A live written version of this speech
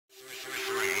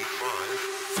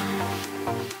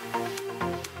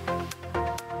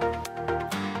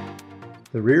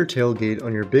The rear tailgate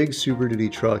on your big Super Duty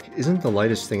truck isn't the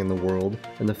lightest thing in the world,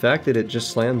 and the fact that it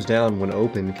just slams down when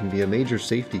open can be a major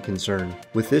safety concern.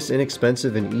 With this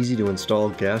inexpensive and easy to install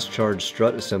gas-charged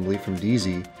strut assembly from Dee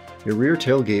Zee, your rear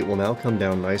tailgate will now come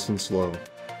down nice and slow.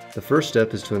 The first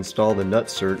step is to install the nut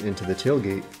cert into the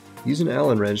tailgate. Use an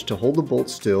Allen wrench to hold the bolt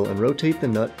still and rotate the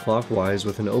nut clockwise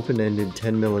with an open-ended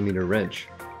 10mm wrench.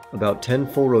 About 10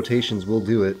 full rotations will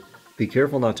do it. Be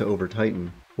careful not to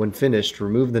over-tighten. When finished,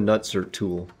 remove the nut cert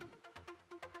tool.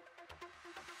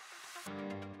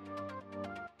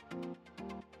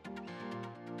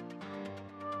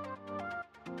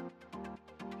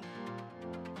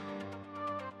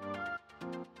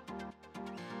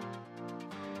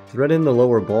 Thread in the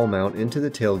lower ball mount into the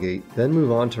tailgate, then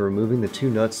move on to removing the two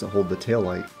nuts that hold the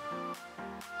taillight.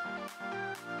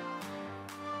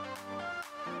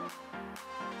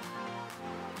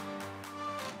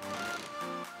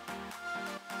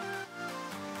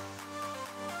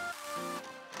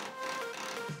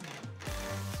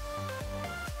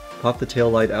 Pop the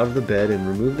taillight out of the bed and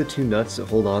remove the two nuts that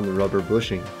hold on the rubber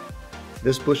bushing.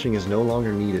 This bushing is no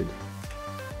longer needed.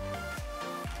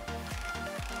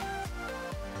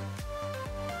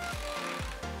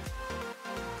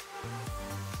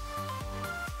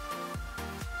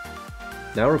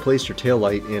 Now replace your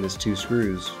taillight and its two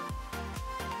screws.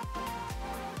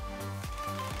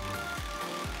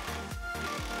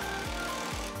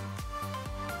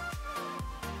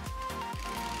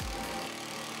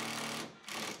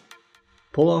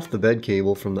 Pull off the bed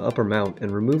cable from the upper mount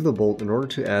and remove the bolt in order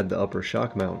to add the upper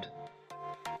shock mount.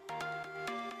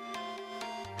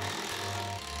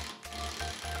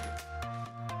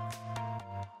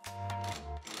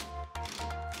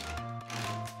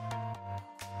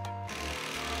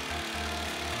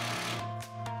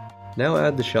 Now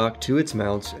add the shock to its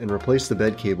mounts and replace the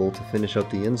bed cable to finish up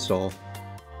the install.